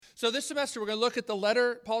So this semester we're going to look at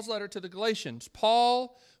Paul's letter to the Galatians.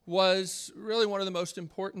 Paul was really one of the most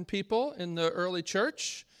important people in the early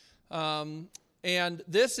church. And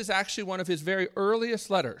this is actually one of his very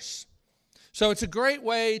earliest letters. So it's a great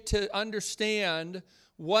way to understand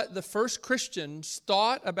what the first Christians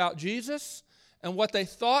thought about Jesus and what they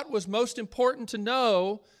thought was most important to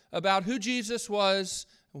know about who Jesus was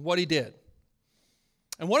and what he did.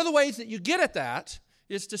 And one of the ways that you get at that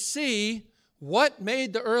is to see what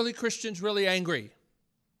made the early Christians really angry.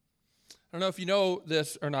 I don't know if you know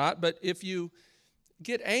this or not, but if you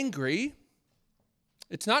get angry,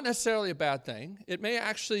 it's not necessarily a bad thing. It may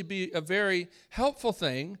actually be a very helpful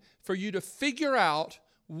thing for you to figure out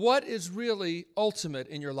what is really ultimate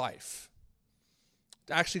in your life.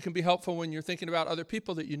 It actually can be helpful when you're thinking about other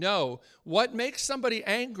people that you know. What makes somebody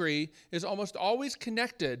angry is almost always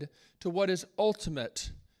connected to what is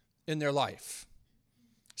ultimate in their life.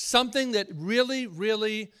 Something that really,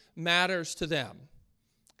 really matters to them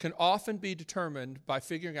can often be determined by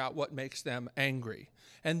figuring out what makes them angry.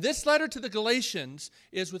 And this letter to the Galatians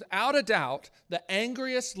is without a doubt the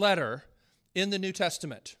angriest letter in the New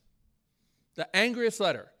Testament. The angriest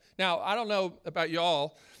letter. Now, I don't know about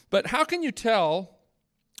y'all, but how can you tell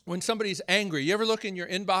when somebody's angry? You ever look in your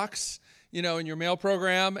inbox, in your mail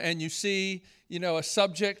program, and you see, a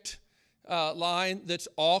subject line that's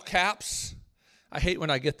all caps? I hate when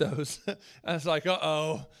I get those. And it's like,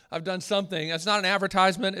 uh-oh, I've done something. It's not an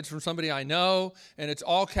advertisement. It's from somebody I know, and it's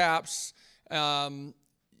all caps. There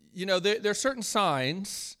are certain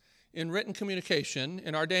signs in written communication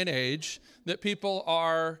in our day and age that people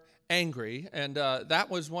are angry, and that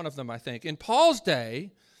was one of them, I think. In Paul's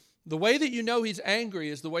day, the way that you know he's angry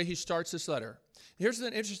is the way he starts this letter. Here's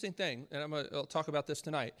an interesting thing, and I'll talk about this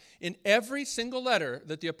tonight. In every single letter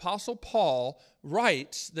that the Apostle Paul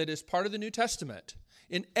writes that is part of the New Testament,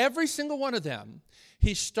 in every single one of them,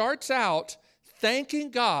 he starts out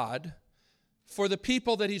thanking God for the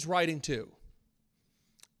people that he's writing to.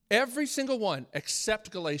 Every single one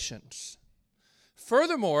except Galatians.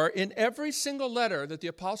 Furthermore, in every single letter that the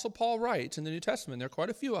Apostle Paul writes in the New Testament, there are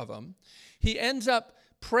quite a few of them, he ends up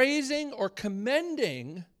praising or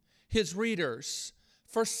commending his readers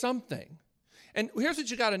for something. And here's what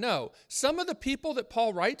you got to know. Some of the people that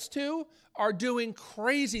Paul writes to are doing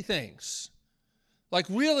crazy things, like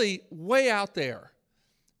really way out there,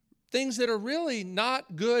 things that are really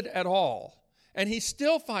not good at all. And he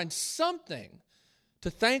still finds something to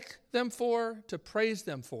thank them for, to praise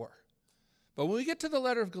them for. But when we get to the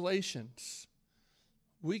letter of Galatians,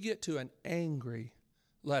 we get to an angry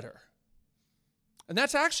letter. And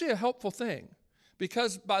that's actually a helpful thing,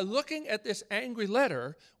 because by looking at this angry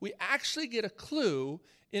letter, we actually get a clue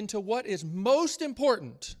into what is most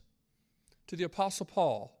important to the Apostle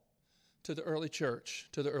Paul, to the early church,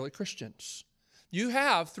 to the early Christians. You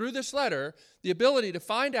have, through this letter, the ability to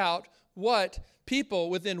find out what people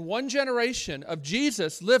within one generation of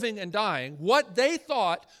Jesus living and dying, what they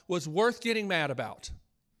thought was worth getting mad about.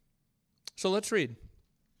 So let's read.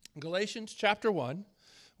 Galatians chapter 1.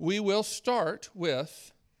 We will start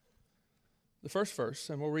with the first verse,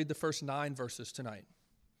 and we'll read the first 9 verses tonight.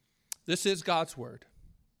 This is God's word.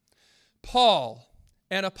 Paul,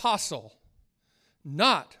 an apostle,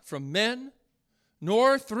 not from men,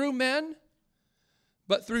 nor through men,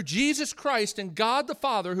 but through Jesus Christ and God the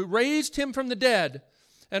Father, who raised him from the dead,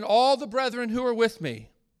 and all the brethren who are with me,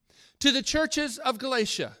 to the churches of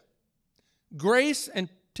Galatia, grace and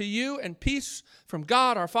to you and peace from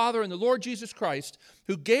God our Father and the Lord Jesus Christ,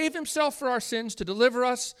 who gave himself for our sins to deliver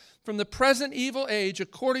us from the present evil age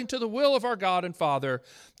according to the will of our God and Father,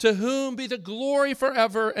 to whom be the glory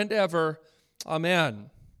forever and ever. Amen.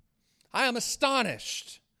 I am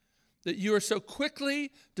astonished that you are so quickly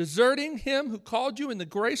deserting him who called you in the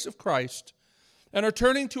grace of Christ and are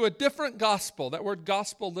turning to a different gospel. That word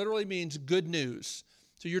gospel literally means good news.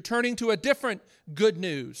 So you're turning to a different good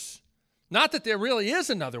news. Not that there really is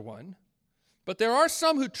another one, but there are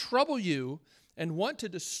some who trouble you and want to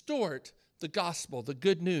distort the gospel, the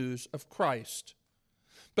good news of Christ.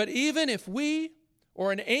 But even if we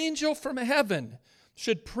or an angel from heaven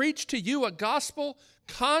should preach to you a gospel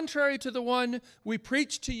contrary to the one we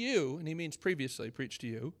preached to you, and he means previously preached to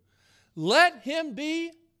you, let him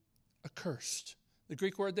be accursed. The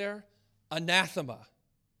Greek word there, anathema.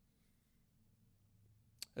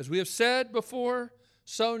 As we have said before,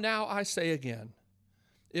 so now I say again,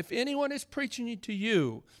 if anyone is preaching to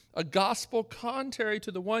you a gospel contrary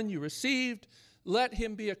to the one you received, let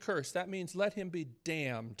him be accursed. That means let him be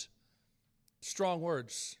damned. Strong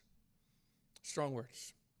words. Strong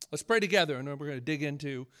words. Let's pray together, and then we're going to dig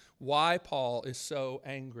into why Paul is so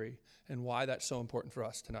angry and why that's so important for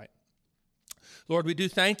us tonight. Lord, we do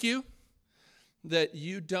thank you that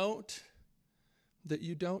you don't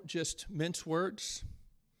just mince words,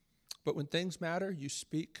 but when things matter, you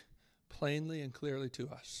speak plainly and clearly to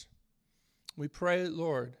us. We pray,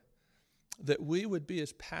 Lord, that we would be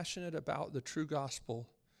as passionate about the true gospel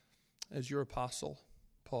as your apostle,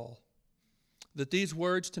 Paul. That these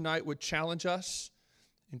words tonight would challenge us,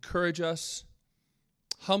 encourage us,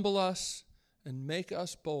 humble us, and make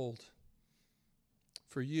us bold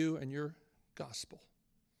for you and your gospel.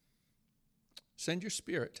 Send your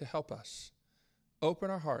Spirit to help us. Open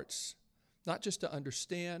our hearts, not just to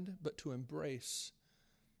understand, but to embrace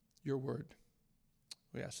your word.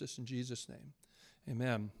 We ask this in Jesus' name.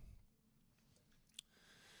 Amen.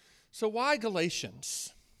 So why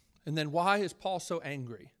Galatians? And then why is Paul so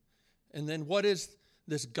angry? And then what is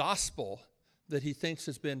this gospel that he thinks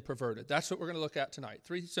has been perverted? That's what we're going to look at tonight.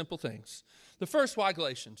 3 simple things. The first, why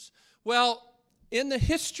Galatians? Well, in the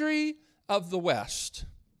history of the West,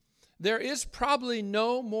 there is probably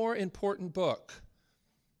no more important book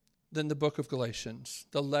than the book of Galatians,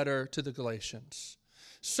 the letter to the Galatians.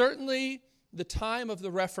 Certainly, the time of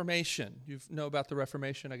the Reformation. You know about the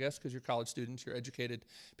Reformation, I guess, because you're college students, you're educated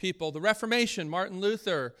people. The Reformation, Martin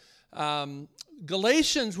Luther,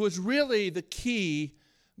 Galatians was really the key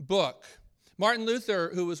book. Martin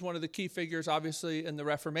Luther, who was one of the key figures, obviously, in the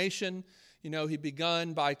Reformation, he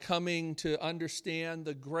begun by coming to understand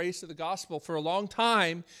the grace of the gospel. For a long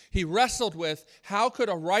time, he wrestled with how could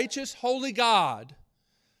a righteous, holy God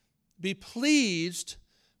be pleased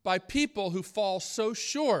by people who fall so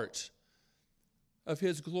short of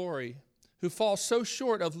his glory, who fall so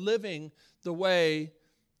short of living the way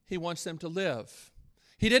he wants them to live.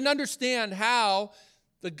 He didn't understand how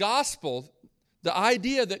the gospel, the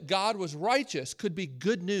idea that God was righteous, could be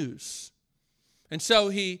good news. And so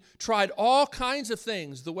he tried all kinds of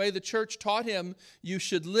things, the way the church taught him you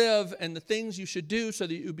should live and the things you should do so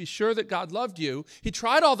that you'd be sure that God loved you. He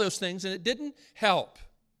tried all those things and it didn't help.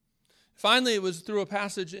 Finally, it was through a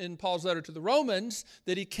passage in Paul's letter to the Romans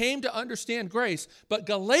that he came to understand grace. But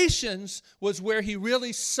Galatians was where he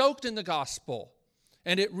really soaked in the gospel,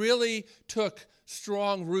 and it really took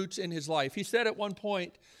strong roots in his life. He said at one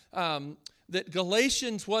point that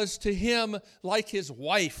Galatians was to him like his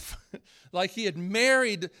wife, like he had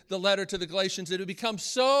married the letter to the Galatians. It had become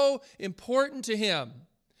so important to him.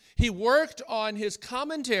 He worked on his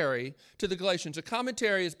commentary to the Galatians. A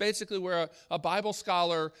commentary is basically where a Bible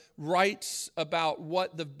scholar writes about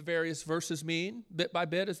what the various verses mean, bit by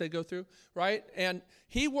bit as they go through, right? And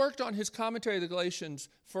he worked on his commentary of the Galatians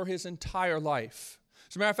for his entire life.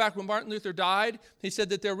 As a matter of fact, when Martin Luther died, he said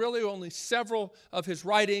that there really were only several of his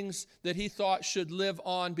writings that he thought should live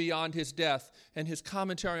on beyond his death, and his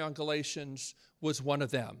commentary on Galatians was one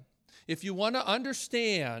of them. If you want to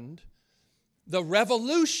understand the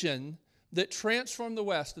revolution that transformed the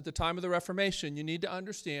West at the time of the Reformation, you need to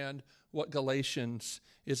understand what Galatians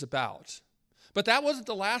is about. But that wasn't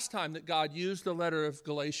the last time that God used the letter of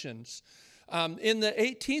Galatians. In the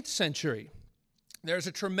 18th century, there's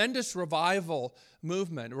a tremendous revival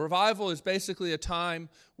movement. A revival is basically a time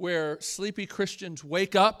where sleepy Christians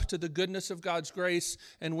wake up to the goodness of God's grace,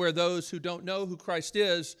 and where those who don't know who Christ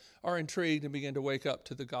is are intrigued and begin to wake up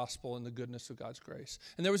to the gospel and the goodness of God's grace.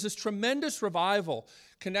 And there was this tremendous revival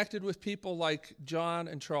connected with people like John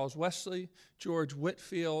and Charles Wesley, George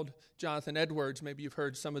Whitefield, Jonathan Edwards. Maybe you've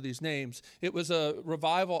heard some of these names. It was a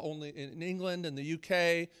revival only in England and the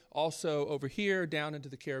UK, also over here down into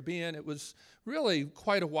the Caribbean. It was really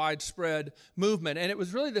quite a widespread movement. And it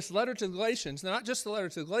was really this letter to the Galatians, not just the letter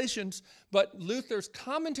to the Galatians, but Luther's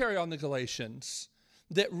commentary on the Galatians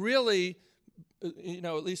that really,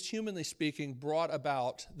 at least humanly speaking, brought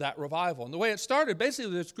about that revival. And the way it started,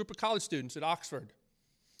 basically, this group of college students at Oxford.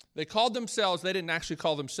 They didn't actually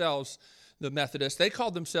call themselves the Methodists. They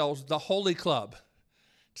called themselves the Holy Club.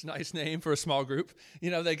 It's a nice name for a small group.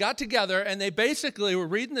 They got together and they basically were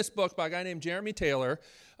reading this book by a guy named Jeremy Taylor,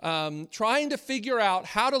 trying to figure out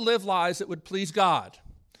how to live lives that would please God.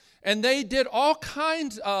 And they did all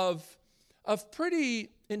kinds of pretty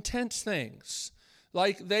intense things.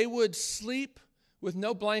 Like they would sleep with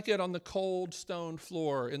no blanket on the cold stone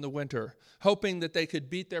floor in the winter, hoping that they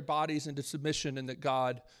could beat their bodies into submission and that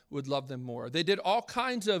God would love them more. They did all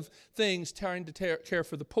kinds of things, trying to care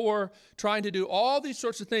for the poor, trying to do all these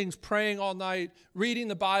sorts of things, praying all night, reading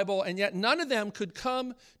the Bible, and yet none of them could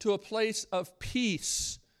come to a place of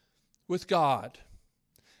peace with God.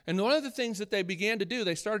 And one of the things that they began to do,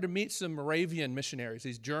 they started to meet some Moravian missionaries,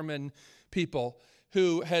 these German people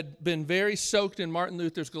who had been very soaked in Martin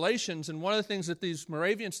Luther's Galatians. And one of the things that these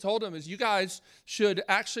Moravians told them is, you guys should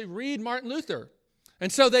actually read Martin Luther. And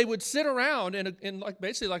so they would sit around in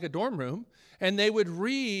basically like a dorm room, and they would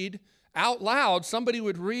read out loud. Somebody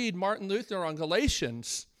would read Martin Luther on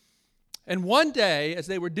Galatians. And one day, as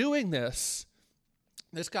they were doing this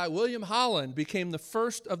guy, William Holland, became the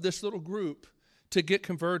first of this little group to get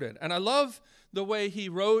converted. And I love the way he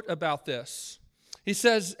wrote about this. He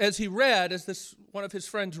says, as he read, as this one of his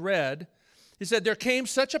friends read, he said, "There came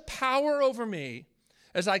such a power over me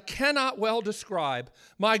as I cannot well describe.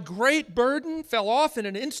 My great burden fell off in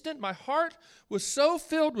an instant. My heart was so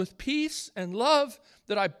filled with peace and love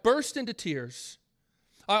that I burst into tears.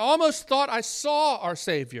 I almost thought I saw our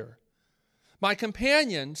Savior. My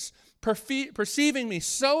companions, perceiving me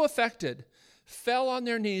so affected, fell on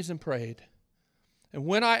their knees and prayed. And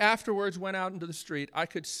when I afterwards went out into the street, I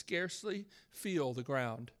could scarcely feel the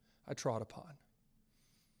ground I trod upon."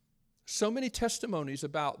 So many testimonies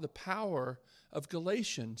about the power of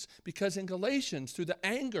Galatians, because in Galatians, through the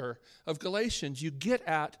anger of Galatians, you get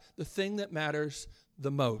at the thing that matters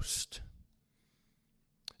the most.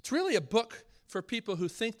 It's really a book for people who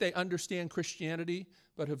think they understand Christianity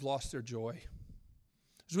but have lost their joy.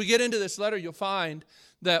 As we get into this letter, you'll find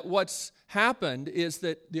that what's happened is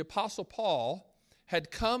that the Apostle Paul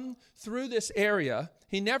had come through this area.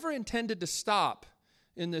 He never intended to stop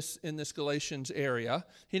in this Galatians area.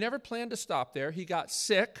 He never planned to stop there. He got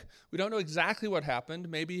sick. We don't know exactly what happened.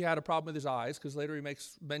 Maybe he had a problem with his eyes, because later he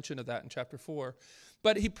makes mention of that in chapter 4.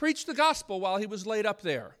 But he preached the gospel while he was laid up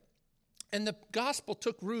there. And the gospel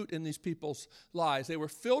took root in these people's lives. They were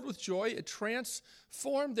filled with joy. It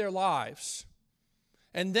transformed their lives.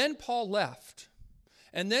 And then Paul left.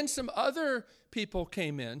 And then some other people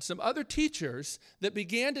came in, some other teachers that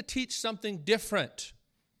began to teach something different.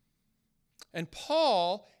 And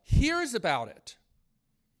Paul hears about it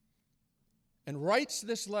and writes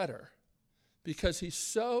this letter because he's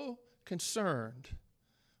so concerned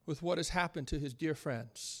with what has happened to his dear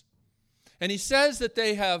friends. And he says that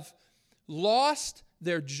they have lost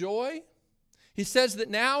their joy. He says that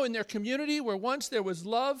now in their community, where once there was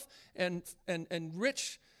love and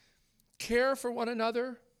rich care for one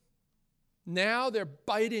another, now they're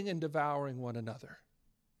biting and devouring one another.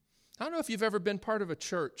 I don't know if you've ever been part of a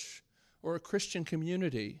church or a Christian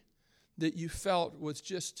community that you felt was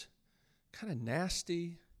just kind of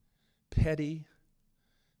nasty, petty,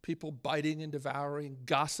 people biting and devouring,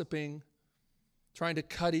 gossiping, trying to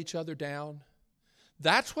cut each other down.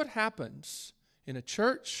 That's what happens in a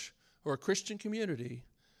church or a Christian community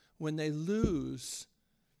when they lose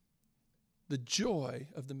the joy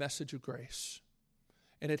of the message of grace.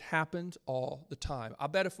 And it happens all the time. I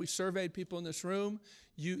bet if we surveyed people in this room,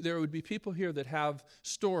 there would be people here that have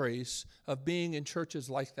stories of being in churches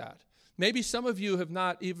like that. Maybe some of you have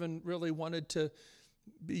not even really wanted to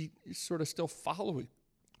be sort of still following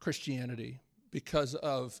Christianity because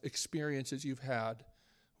of experiences you've had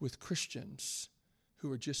with Christians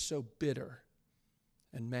who are just so bitter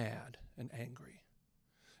and mad and angry.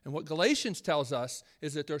 And what Galatians tells us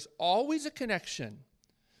is that there's always a connection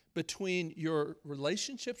between your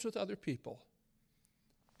relationships with other people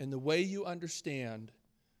and the way you understand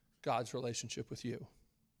God's relationship with you.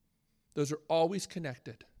 Those are always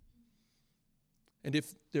connected. And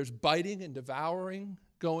if there's biting and devouring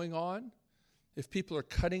going on, if people are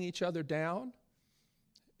cutting each other down,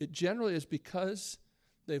 it generally is because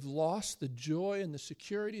they've lost the joy and the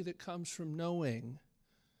security that comes from knowing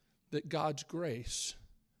that God's grace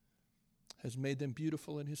has made them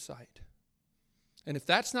beautiful in His sight. And if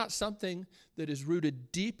that's not something that is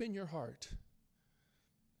rooted deep in your heart,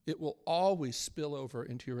 it will always spill over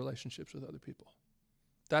into your relationships with other people.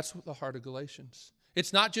 That's what the heart of Galatians.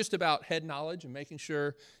 It's not just about head knowledge and making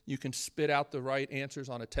sure you can spit out the right answers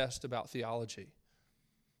on a test about theology.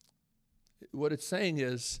 What it's saying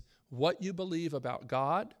is what you believe about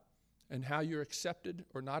God and how you're accepted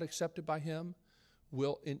or not accepted by Him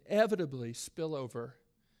will inevitably spill over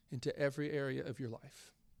into every area of your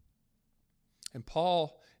life. And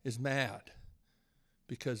Paul is mad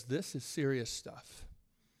because this is serious stuff.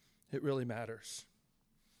 It really matters.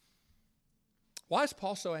 Why is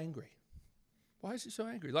Paul so angry? Why is he so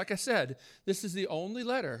angry? Like I said, this is the only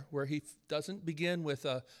letter where he doesn't begin with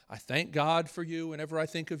I thank God for you whenever I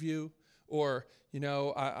think of you, or,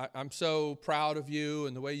 I'm so proud of you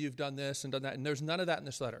and the way you've done this and done that. And there's none of that in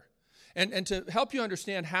this letter. And to help you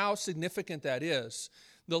understand how significant that is,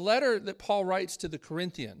 the letter that Paul writes to the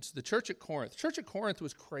Corinthians, the church at Corinth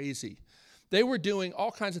was crazy. They were doing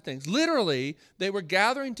all kinds of things. Literally, they were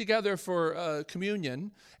gathering together for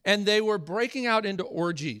communion, and they were breaking out into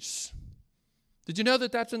orgies. Did you know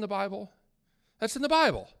that that's in the Bible? That's in the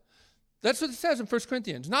Bible. That's what it says in 1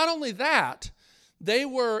 Corinthians. Not only that, they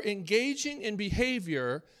were engaging in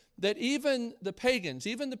behavior that even the pagans,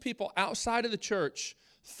 even the people outside of the church,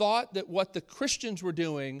 thought that what the Christians were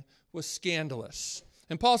doing was scandalous.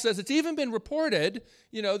 And Paul says it's even been reported,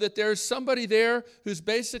 that there's somebody there who's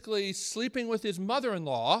basically sleeping with his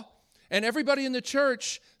mother-in-law, and everybody in the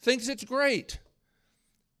church thinks it's great.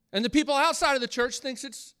 And the people outside of the church thinks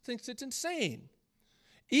it's insane.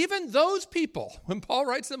 Even those people, when Paul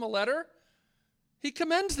writes them a letter, he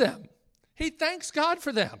commends them. He thanks God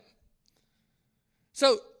for them.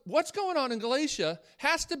 So what's going on in Galatia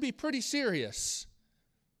has to be pretty serious,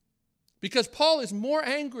 because Paul is more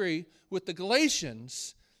angry with the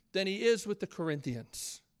Galatians than he is with the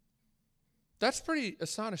Corinthians. That's pretty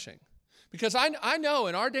astonishing. Because I know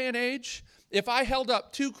in our day and age, if I held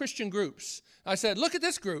up two Christian groups, I said, look at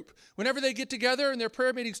this group. Whenever they get together and their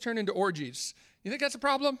prayer meetings turn into orgies, you think that's a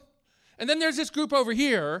problem? And then there's this group over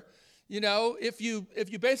here, if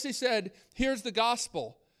you basically said, here's the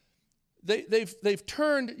gospel, they've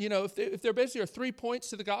turned, if there basically are 3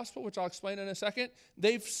 points to the gospel, which I'll explain in a second,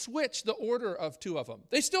 they've switched the order of two of them.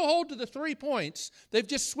 They still hold to the 3 points. They've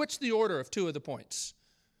just switched the order of two of the points.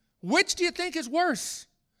 Which do you think is worse?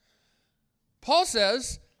 Paul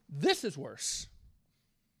says, this is worse.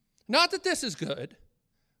 Not that this is good,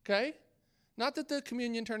 okay? Not that the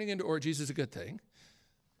communion turning into orgies is a good thing.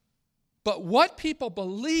 But what people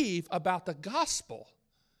believe about the gospel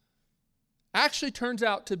actually turns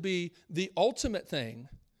out to be the ultimate thing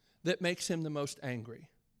that makes him the most angry.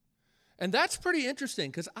 And that's pretty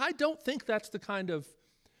interesting, because I don't think that's the kind of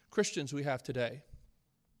Christians we have today.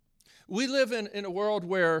 We live in a world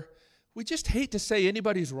where we just hate to say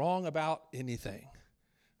anybody's wrong about anything,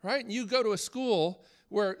 right? And you go to a school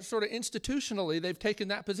where sort of institutionally they've taken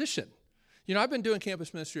that position. I've been doing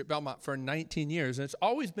campus ministry at Belmont for 19 years, and it's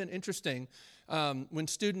always been interesting when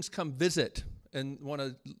students come visit and want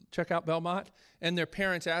to check out Belmont, and their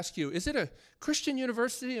parents ask you, is it a Christian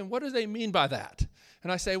university, and what do they mean by that?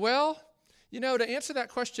 And I say, well, to answer that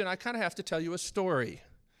question, I kind of have to tell you a story,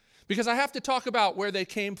 because I have to talk about where they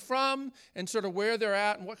came from and sort of where they're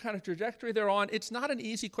at and what kind of trajectory they're on. It's not an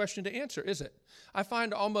easy question to answer, is it? I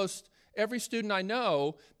find almost every student I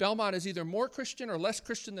know, Belmont is either more Christian or less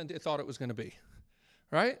Christian than they thought it was going to be,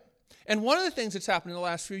 right? And one of the things that's happened in the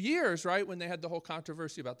last few years, right, when they had the whole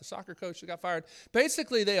controversy about the soccer coach that got fired,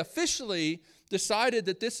 basically they officially decided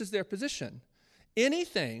that this is their position.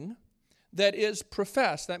 Anything that is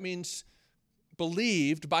professed, that means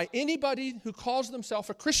believed by anybody who calls themselves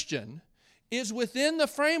a Christian, is within the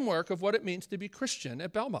framework of what it means to be Christian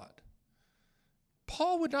at Belmont.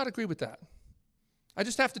 Paul would not agree with that. I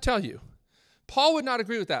just have to tell you. Paul would not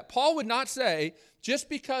agree with that. Paul would not say, just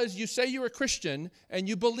because you say you're a Christian and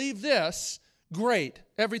you believe this, great,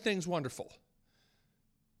 everything's wonderful.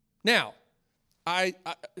 Now,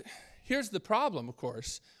 here's the problem, of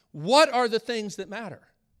course. What are the things that matter?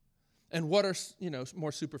 And what are,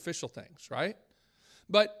 more superficial things, right?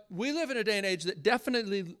 But we live in a day and age that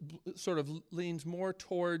definitely sort of leans more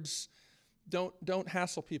towards don't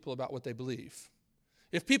hassle people about what they believe.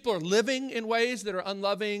 If people are living in ways that are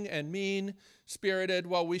unloving and mean-spirited,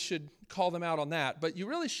 well, we should call them out on that. But you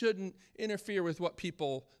really shouldn't interfere with what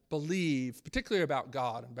people believe, particularly about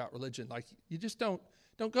God and about religion. Like, you just don't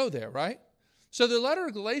go there, right? So the letter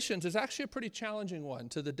of Galatians is actually a pretty challenging one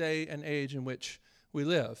to the day and age in which we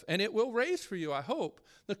live. And it will raise for you, I hope,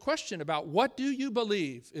 the question about what do you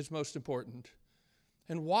believe is most important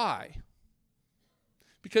and why?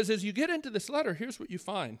 Because as you get into this letter, here's what you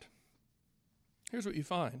find.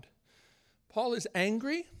 Paul is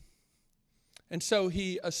angry, and so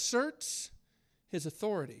he asserts his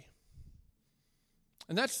authority.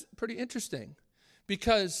 And that's pretty interesting,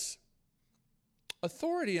 because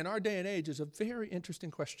authority in our day and age is a very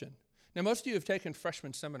interesting question. Now, most of you have taken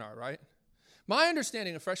freshman seminar, right? My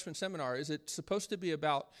understanding of freshman seminar is it's supposed to be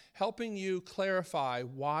about helping you clarify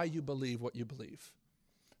why you believe what you believe.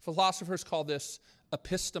 Philosophers call this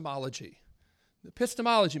epistemology.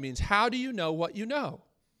 Epistemology means, how do you know what you know?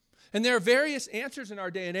 And there are various answers in our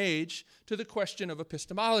day and age to the question of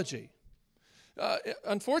epistemology.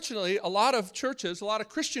 Unfortunately, a lot of churches, a lot of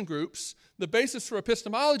Christian groups, the basis for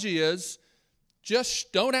epistemology is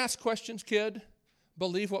just don't ask questions, kid.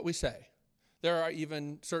 Believe what we say. There are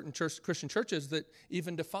even certain Christian churches that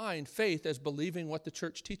even define faith as believing what the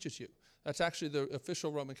church teaches you. That's actually the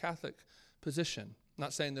official Roman Catholic position. I'm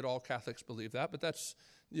not saying that all Catholics believe that, but that's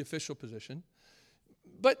the official position.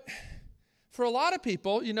 But for a lot of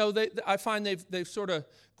people, I find they've sort of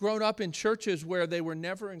grown up in churches where they were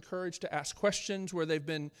never encouraged to ask questions, where they've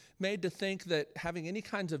been made to think that having any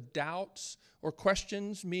kinds of doubts or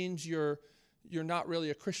questions means you're not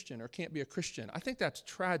really a Christian or can't be a Christian. I think that's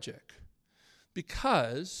tragic,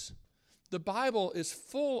 because the Bible is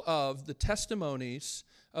full of the testimonies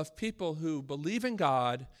of people who believe in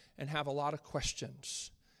God and have a lot of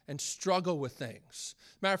questions and struggle with things.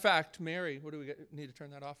 Matter of fact, Mary, what do we need to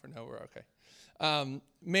turn that off or no? We're okay.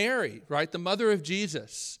 Mary, right, the mother of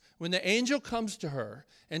Jesus, when the angel comes to her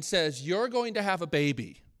and says, you're going to have a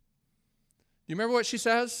baby. Do you remember what she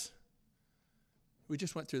says? We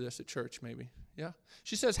just went through this at church maybe. Yeah.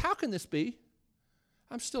 She says, how can this be?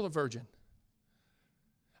 I'm still a virgin.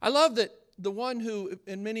 I love that the one who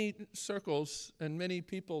in many circles and many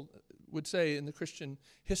people would say in the Christian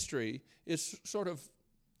history is sort of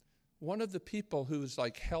one of the people who's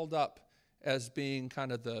like held up as being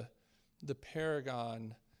kind of the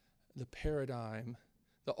paragon, the paradigm,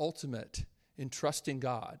 the ultimate in trusting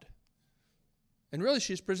God. And really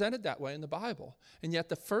she's presented that way in the Bible. And yet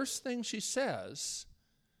the first thing she says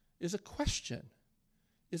is a question,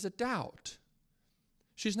 is a doubt.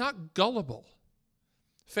 She's not gullible.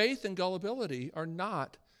 Faith and gullibility are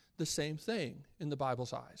not the same thing in the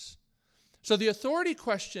Bible's eyes. So the authority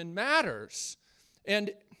question matters.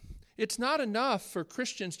 And it's not enough for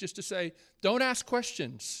Christians just to say, don't ask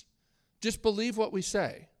questions. Just believe what we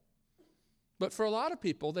say. But for a lot of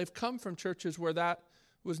people, they've come from churches where that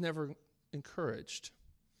was never encouraged.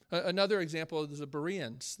 Another example is the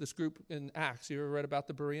Bereans, this group in Acts. You ever read about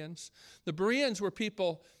the Bereans? The Bereans were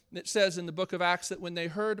people, it says in the book of Acts, that when they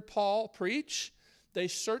heard Paul preach, they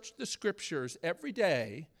searched the scriptures every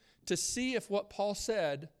day to see if what Paul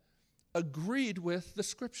said agreed with the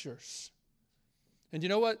scriptures. And you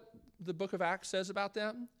know what the book of Acts says about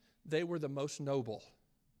them? They were the most noble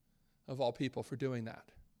of all people for doing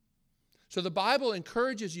that. So the Bible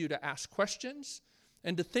encourages you to ask questions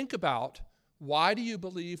and to think about, why do you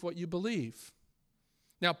believe what you believe?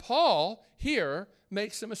 Now, Paul here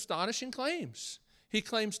makes some astonishing claims. He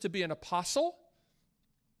claims to be an apostle.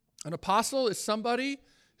 An apostle is somebody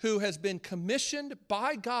who has been commissioned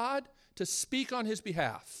by God to speak on his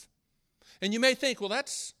behalf. And you may think, well,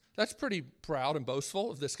 that's pretty proud and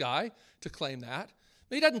boastful of this guy to claim that.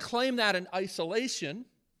 But he doesn't claim that in isolation.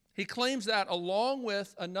 He claims that along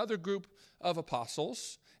with another group of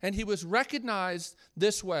apostles, and he was recognized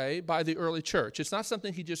this way by the early church. It's not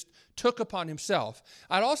something he just took upon himself.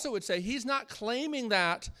 I also would say he's not claiming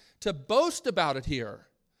that to boast about it here.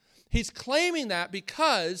 He's claiming that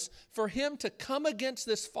because for him to come against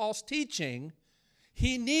this false teaching,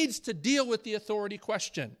 he needs to deal with the authority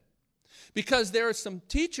question. Because there are some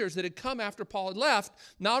teachers that had come after Paul had left.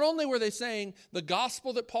 Not only were they saying the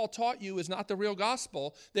gospel that Paul taught you is not the real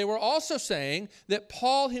gospel, they were also saying that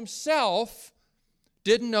Paul himself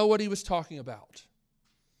didn't know what he was talking about.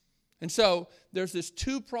 And so there's this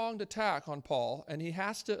two-pronged attack on Paul, and he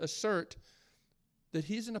has to assert that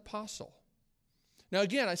he's an apostle. Now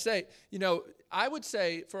again, I would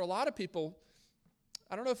say for a lot of people,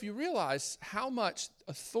 I don't know if you realize how much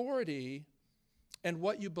authority and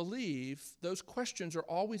what you believe, those questions are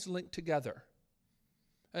always linked together.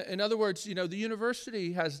 In other words, the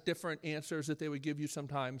university has different answers that they would give you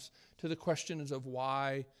sometimes to the questions of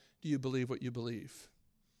why do you believe what you believe.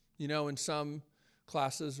 In some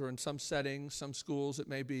classes or in some settings, some schools, it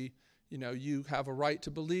may be, you have a right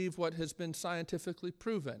to believe what has been scientifically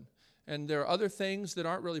proven. And there are other things that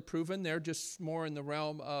aren't really proven. They're just more in the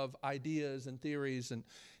realm of ideas and theories. And,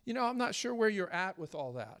 I'm not sure where you're at with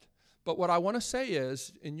all that. But what I want to say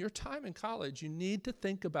is, in your time in college, you need to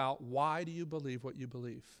think about, why do you believe what you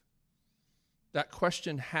believe? That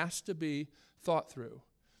question has to be thought through.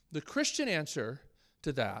 The Christian answer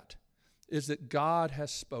to that is that God has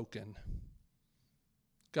spoken.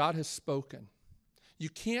 God has spoken. You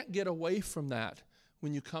can't get away from that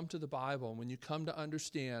when you come to the Bible and when you come to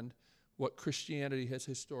understand what Christianity has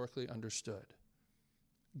historically understood.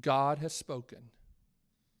 God has spoken.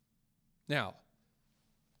 Now,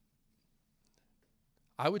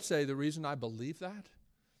 I would say the reason I believe that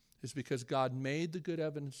is because God made the good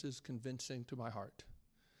evidences convincing to my heart.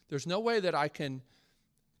 There's no way that I can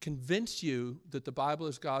convince you that the Bible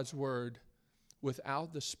is God's word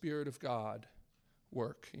without the Spirit of God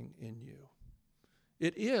working in you.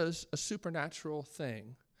 It is a supernatural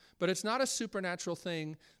thing, but it's not a supernatural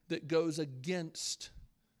thing that goes against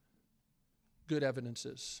good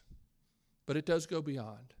evidences, but it does go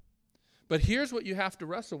beyond. But here's what you have to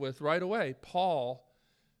wrestle with right away. Paul,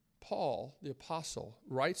 the apostle,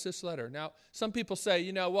 writes this letter. Now, some people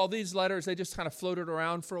say, these letters, they just kind of floated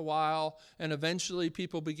around for a while, and eventually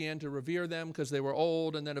people began to revere them because they were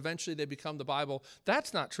old, and then eventually they become the Bible.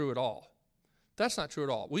 That's not true at all. That's not true at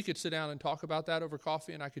all. We could sit down and talk about that over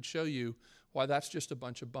coffee, and I could show you why that's just a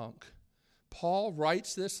bunch of bunk. Paul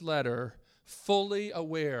writes this letter fully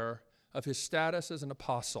aware of his status as an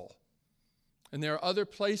apostle. And there are other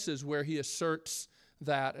places where he asserts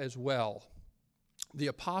that as well. The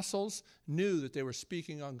apostles knew that they were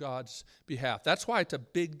speaking on God's behalf. That's why it's a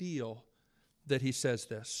big deal that he says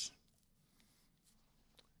this.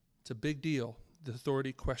 It's a big deal, the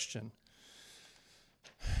authority question.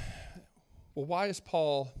 Well, why is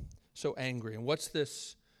Paul so angry? And what's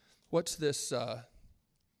this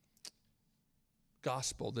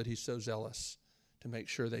gospel that he's so zealous to make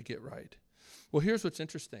sure they get right? Well, here's what's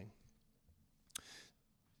interesting.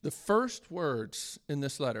 The first words in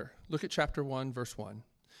this letter, look at chapter 1, verse 1. It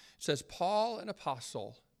says, Paul, an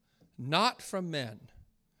apostle, not from men.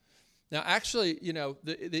 Now, actually,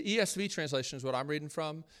 the ESV translation is what I'm reading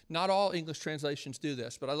from. Not all English translations do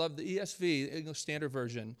this, but I love the ESV, the English Standard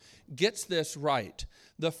Version, gets this right.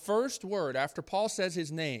 The first word, after Paul says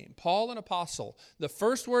his name, Paul, an apostle, the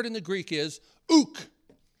first word in the Greek is uk,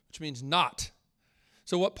 which means not.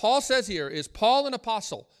 So what Paul says here is Paul, an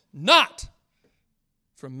apostle, not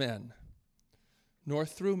from men, nor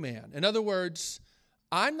through man. In other words,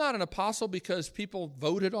 I'm not an apostle because people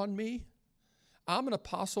voted on me. I'm an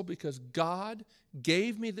apostle because God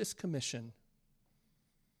gave me this commission.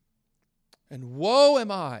 And woe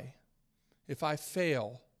am I if I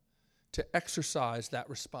fail to exercise that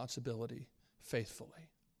responsibility faithfully.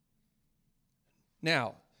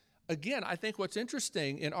 Now, again, I think what's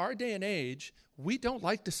interesting, in our day and age, we don't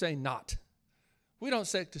like to say not. We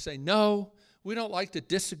don't like to say no. We don't like to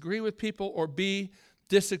disagree with people or be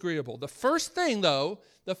disagreeable. The first thing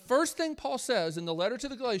Paul says in the letter to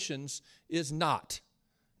the Galatians is not.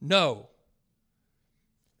 No.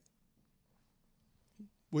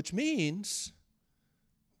 Which means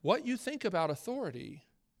what you think about authority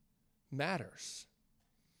matters.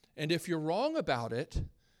 And if you're wrong about it,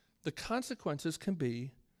 the consequences can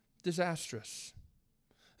be disastrous.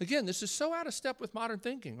 Again, this is so out of step with modern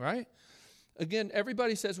thinking, right? Again,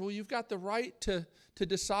 everybody says, well, you've got the right to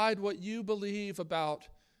decide what you believe about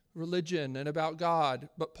religion and about God.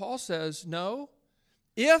 But Paul says, no,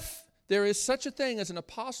 if there is such a thing as an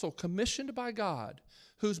apostle commissioned by God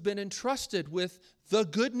who's been entrusted with the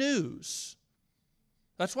good news.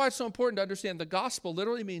 That's why it's so important to understand the gospel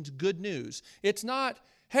literally means good news. It's not,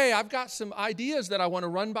 hey, I've got some ideas that I want to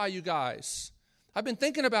run by you guys. I've been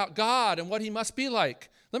thinking about God and what he must be like.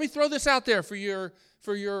 Let me throw this out there for your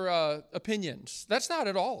opinions. That's not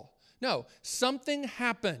at all. No, something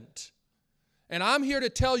happened. And I'm here to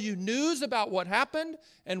tell you news about what happened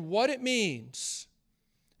and what it means.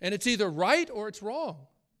 And it's either right or it's wrong.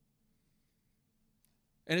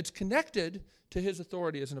 And it's connected to his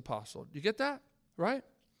authority as an apostle. You get that? Right?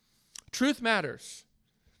 Truth matters.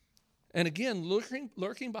 And again,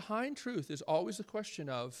 lurking behind truth is always the question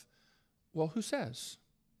of, well, who says?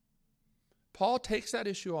 Paul takes that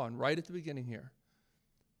issue on right at the beginning here.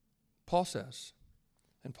 Paul says,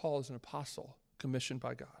 and Paul is an apostle commissioned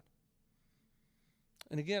by God.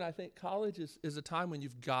 And again, I think college is a time when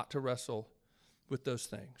you've got to wrestle with those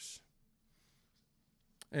things.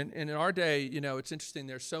 And in our day, it's interesting.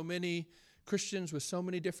 There's so many Christians with so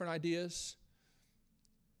many different ideas.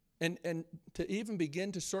 And to even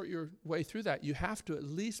begin to sort your way through that, you have to at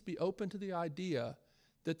least be open to the idea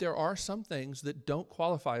that there are some things that don't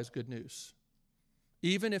qualify as good news.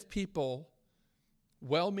 Even if people,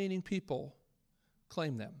 well-meaning people,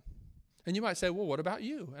 claim them. And you might say, well, what about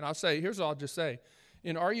you? And I'll say, here's what I'll just say.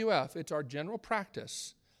 In RUF, it's our general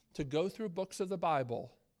practice to go through books of the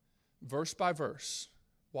Bible verse by verse.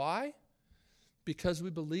 Why? Because we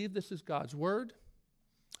believe this is God's word.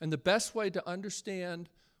 And the best way to understand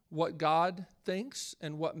what God thinks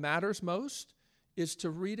and what matters most is to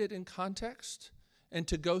read it in context and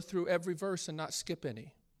to go through every verse and not skip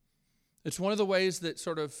any. It's one of the ways that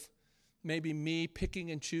sort of maybe me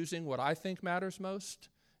picking and choosing what I think matters most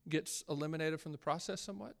gets eliminated from the process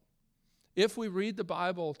somewhat. If we read the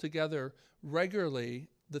Bible together regularly,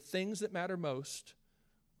 the things that matter most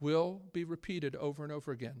will be repeated over and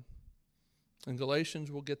over again. In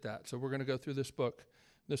Galatians, we'll get that. So we're going to go through this book,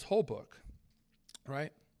 this whole book,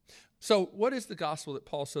 right? So what is the gospel that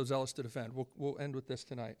Paul's so zealous to defend? We'll end with this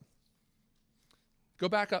tonight. Go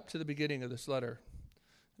back up to the beginning of this letter.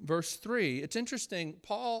 Verse 3, it's interesting.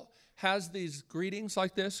 Paul has these greetings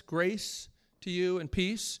like this, grace to you and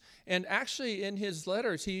peace. And actually in his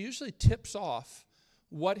letters, he usually tips off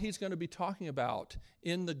what he's going to be talking about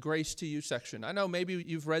in the grace to you section. I know maybe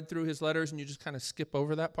you've read through his letters and you just kind of skip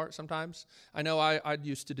over that part sometimes. I know I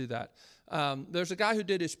used to do that. There's a guy who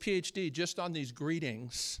did his PhD just on these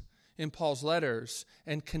greetings in Paul's letters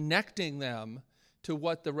and connecting them to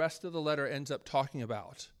what the rest of the letter ends up talking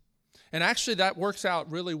about. And actually that works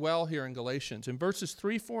out really well here in Galatians. In verses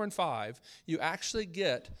 3, 4, and 5, you actually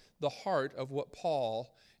get the heart of what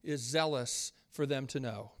Paul is zealous for them to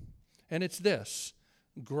know. And it's this: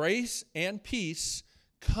 grace and peace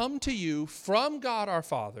come to you from God our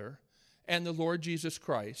Father and the Lord Jesus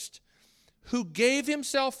Christ, who gave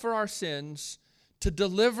himself for our sins to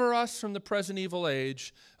deliver us from the present evil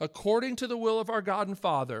age, according to the will of our God and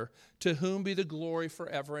Father, to whom be the glory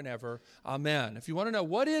forever and ever. Amen. If you want to know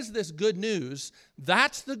what is this good news,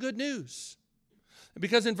 that's the good news.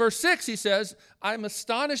 Because in verse 6 he says, I'm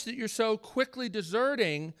astonished that you're so quickly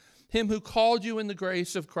deserting him who called you in the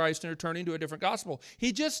grace of Christ and returning to a different gospel.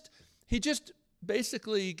 He just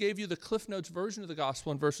basically gave you the Cliff Notes version of the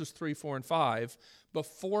gospel in verses 3, 4, and 5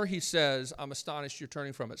 before he says, I'm astonished you're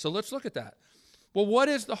turning from it. So let's look at that. Well, what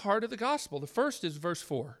is the heart of the gospel? The first is verse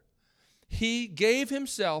 4. He gave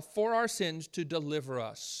himself for our sins to deliver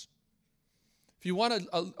us. If you want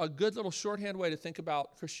a good little shorthand way to think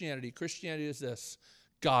about Christianity, Christianity is this: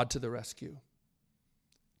 God to the rescue.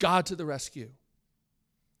 God to the rescue.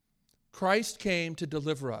 Christ came to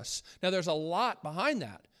deliver us. Now, there's a lot behind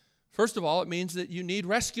that. First of all, it means that you need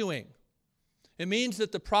rescuing. It means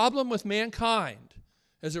that the problem with mankind,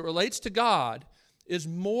 as it relates to God, is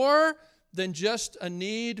more than just a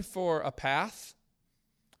need for a path.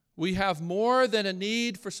 We have more than a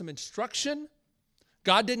need for some instruction.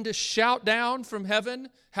 God didn't just shout down from heaven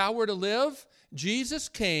how we're to live. Jesus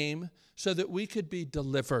came so that we could be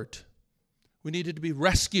delivered. We needed to be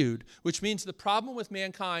rescued, which means the problem with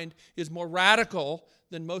mankind is more radical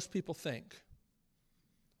than most people think.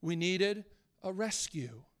 We needed a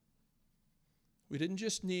rescue. We didn't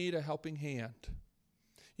just need a helping hand.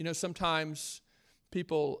 You know, sometimes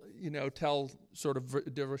people, tell sort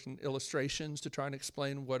of different illustrations to try and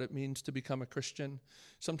explain what it means to become a Christian.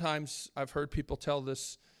 Sometimes I've heard people tell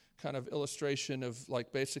this kind of illustration of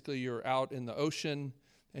like basically you're out in the ocean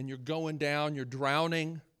and you're going down, you're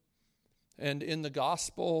drowning. And in the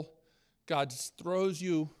gospel, God throws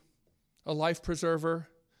you a life preserver,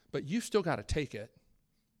 but you've still got to take it.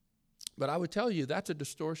 But I would tell you that's a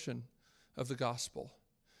distortion of the gospel.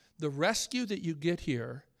 The rescue that you get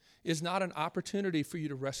here is not an opportunity for you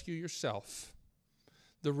to rescue yourself.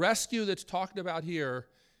 The rescue that's talked about here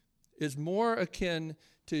is more akin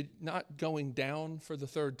to not going down for the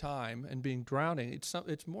third time and being drowning.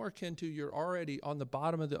 It's more akin to you're already on the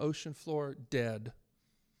bottom of the ocean floor dead.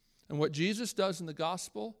 And what Jesus does in the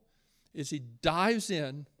gospel is he dives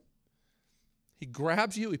in, he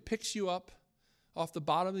grabs you, he picks you up off the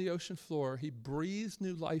bottom of the ocean floor, he breathes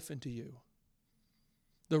new life into you.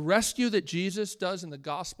 The rescue that Jesus does in the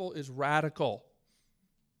gospel is radical.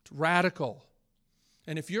 It's radical.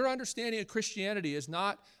 And if your understanding of Christianity is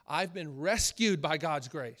not, I've been rescued by God's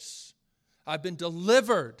grace, I've been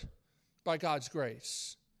delivered by God's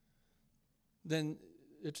grace, then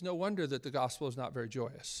it's no wonder that the gospel is not very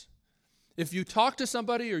joyous. If you talk to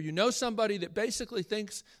somebody or you know somebody that basically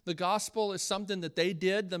thinks the gospel is something that they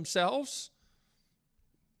did themselves,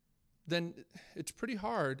 then it's pretty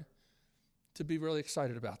hard to be really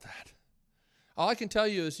excited about that. All I can tell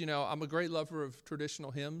you is, I'm a great lover of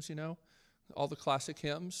traditional hymns, all the classic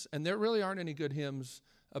hymns, and there really aren't any good hymns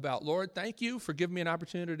about, Lord, thank you for giving me an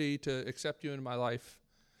opportunity to accept you into my life.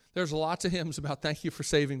 There's lots of hymns about thank you for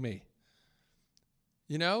saving me.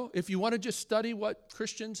 If you want to just study what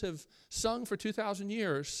Christians have sung for 2,000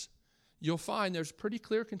 years, you'll find there's pretty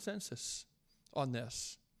clear consensus on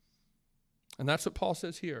this. And that's what Paul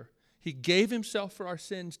says here. He gave himself for our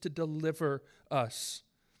sins to deliver us.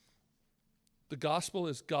 The gospel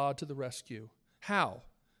is God to the rescue. How?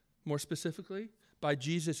 More specifically, by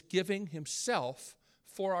Jesus giving himself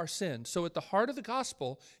for our sins. So at the heart of the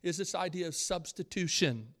gospel is this idea of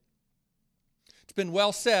substitution. It's been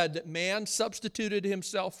well said that man substituted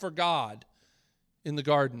himself for God in the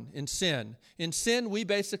garden, in sin. In sin, we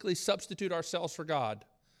basically substitute ourselves for God.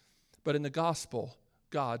 But in the gospel,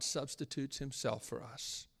 God substitutes himself for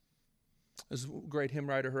us. As great hymn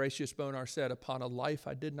writer Horatius Bonar said, upon a life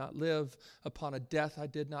I did not live, upon a death I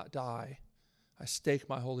did not die, I stake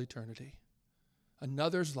my whole eternity.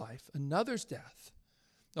 Another's life, another's death.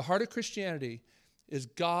 The heart of Christianity is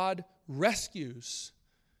God rescues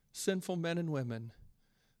sinful men and women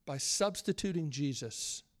by substituting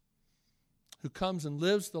Jesus, who comes and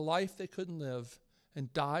lives the life they couldn't live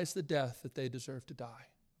and dies the death that they deserve to die.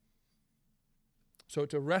 So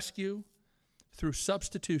it's a rescue through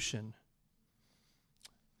substitution.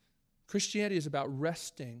 Christianity is about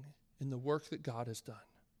resting in the work that God has done.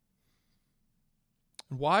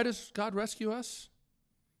 And why does God rescue us?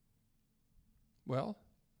 Well,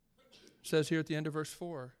 it says here at the end of verse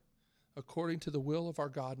 4, according to the will of our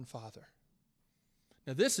God and Father.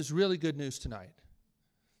 Now, this is really good news tonight.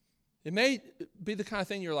 It may be the kind of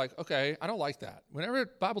thing you're like, okay, I don't like that. Whenever the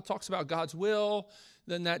Bible talks about God's will,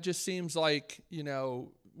 then that just seems like,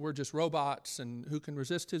 we're just robots and who can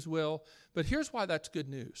resist his will. But here's why that's good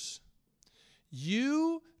news.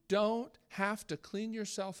 You don't have to clean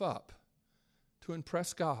yourself up to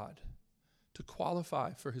impress God, to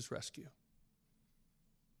qualify for his rescue.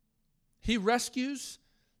 He rescues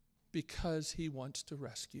because he wants to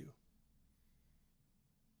rescue.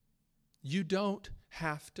 You don't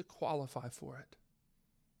have to qualify for it.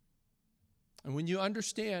 And when you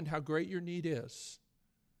understand how great your need is,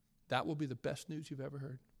 that will be the best news you've ever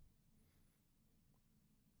heard.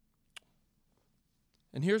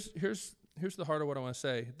 And here's the heart of what I want to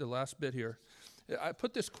say, the last bit here. I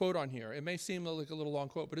put this quote on here. It may seem like a little long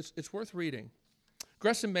quote, but it's worth reading.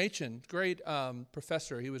 Gresham Machen, great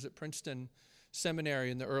professor, he was at Princeton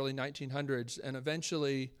Seminary in the early 1900s and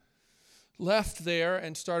eventually left there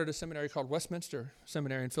and started a seminary called Westminster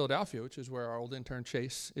Seminary in Philadelphia, which is where our old intern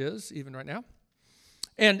Chase is, even right now.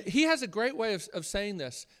 And he has a great way of saying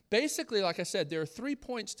this. Basically, like I said, there are 3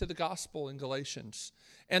 points to the gospel in Galatians.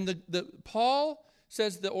 And Paul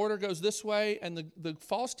says the order goes this way, and the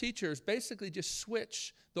false teachers basically just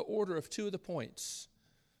switch the order of 2 of the points.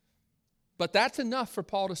 But that's enough for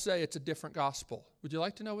Paul to say it's a different gospel. Would you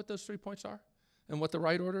like to know what those 3 points are and what the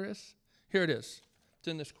right order is? Here it is. It's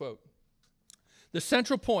in this quote. The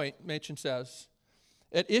central point, Machen says,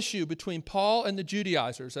 at issue between Paul and the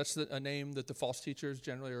Judaizers, that's a name that the false teachers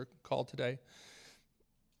generally are called today,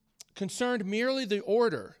 concerned merely the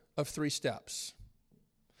order of 3 steps.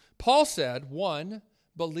 Paul said, 1,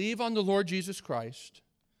 believe on the Lord Jesus Christ.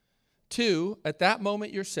 2, at that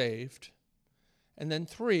moment you're saved. And then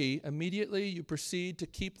 3, immediately you proceed to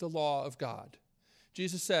keep the law of God.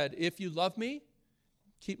 Jesus said, if you love me,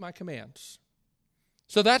 keep my commands.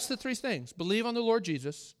 So that's the 3 things. Believe on the Lord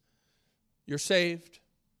Jesus. You're saved,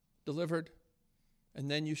 delivered,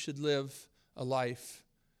 and then you should live a life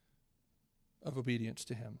of obedience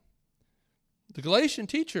to him. The Galatian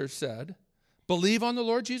teachers said, believe on the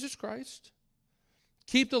Lord Jesus Christ,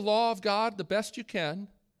 keep the law of God the best you can,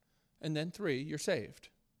 and then 3, you're saved.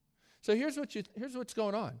 So here's what's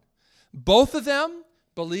going on. Both of them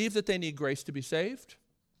believe that they need grace to be saved.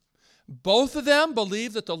 Both of them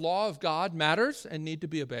believe that the law of God matters and need to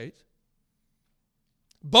be obeyed.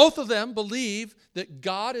 Both of them believe that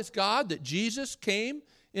God is God, that Jesus came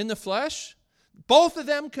in the flesh. Both of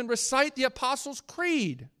them can recite the Apostles'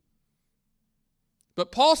 Creed.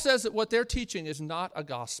 But Paul says that what they're teaching is not a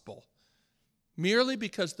gospel, merely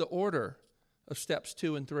because the order of steps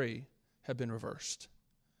 2 and 3 have been reversed.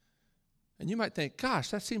 And you might think, gosh,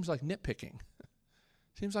 that seems like nitpicking.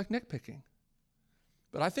 Seems like nitpicking.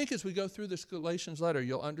 But I think as we go through this Galatians letter,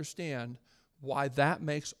 you'll understand why that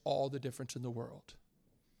makes all the difference in the world.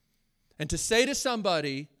 And to say to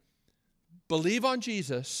somebody, believe on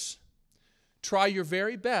Jesus, try your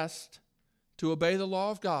very best to obey the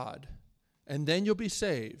law of God, and then you'll be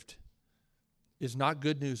saved, is not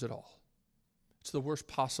good news at all. It's the worst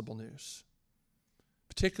possible news,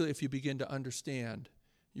 particularly if you begin to understand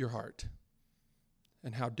your heart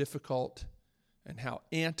and how difficult and how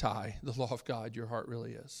anti the law of God your heart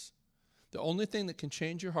really is. The only thing that can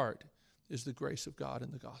change your heart is the grace of God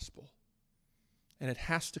and the gospel. And it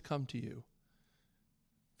has to come to you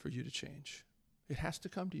for you to change. It has to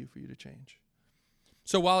come to you for you to change.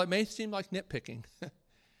 So while it may seem like nitpicking,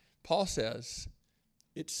 Paul says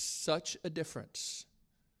it's such a difference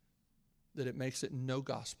that it makes it no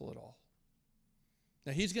gospel at all.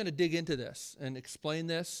 Now, he's going to dig into this and explain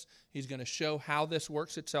this. He's going to show how this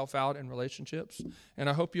works itself out in relationships. And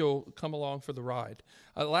I hope you'll come along for the ride.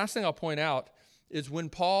 The last thing I'll point out is when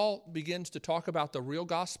Paul begins to talk about the real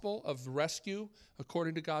gospel of rescue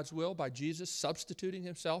according to God's will by Jesus substituting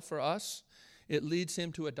himself for us, it leads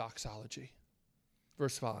him to a doxology.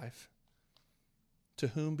 Verse 5, to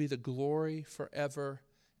whom be the glory forever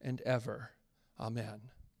and ever. Amen.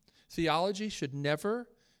 Theology should never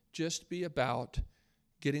just be about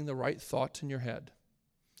getting the right thoughts in your head.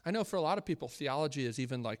 I know for a lot of people, theology is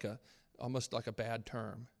even almost like a bad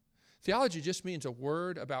term. Theology just means a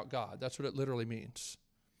word about God. That's what it literally means.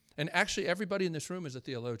 And actually, everybody in this room is a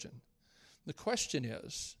theologian. The question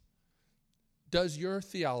is, does your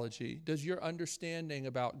theology, does your understanding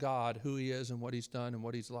about God, who he is and what he's done and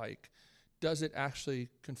what he's like, does it actually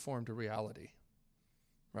conform to reality?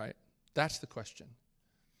 Right? That's the question.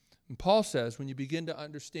 And Paul says when you begin to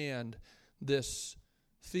understand this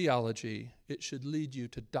theology, it should lead you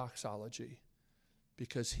to doxology,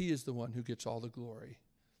 because he is the one who gets all the glory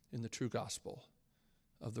in the true gospel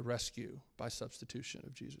of the rescue by substitution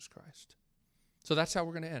of Jesus Christ. So that's how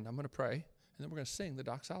we're going to end. I'm going to pray, and then we're going to sing the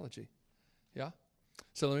doxology. Yeah?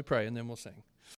 So let me pray, and then we'll sing.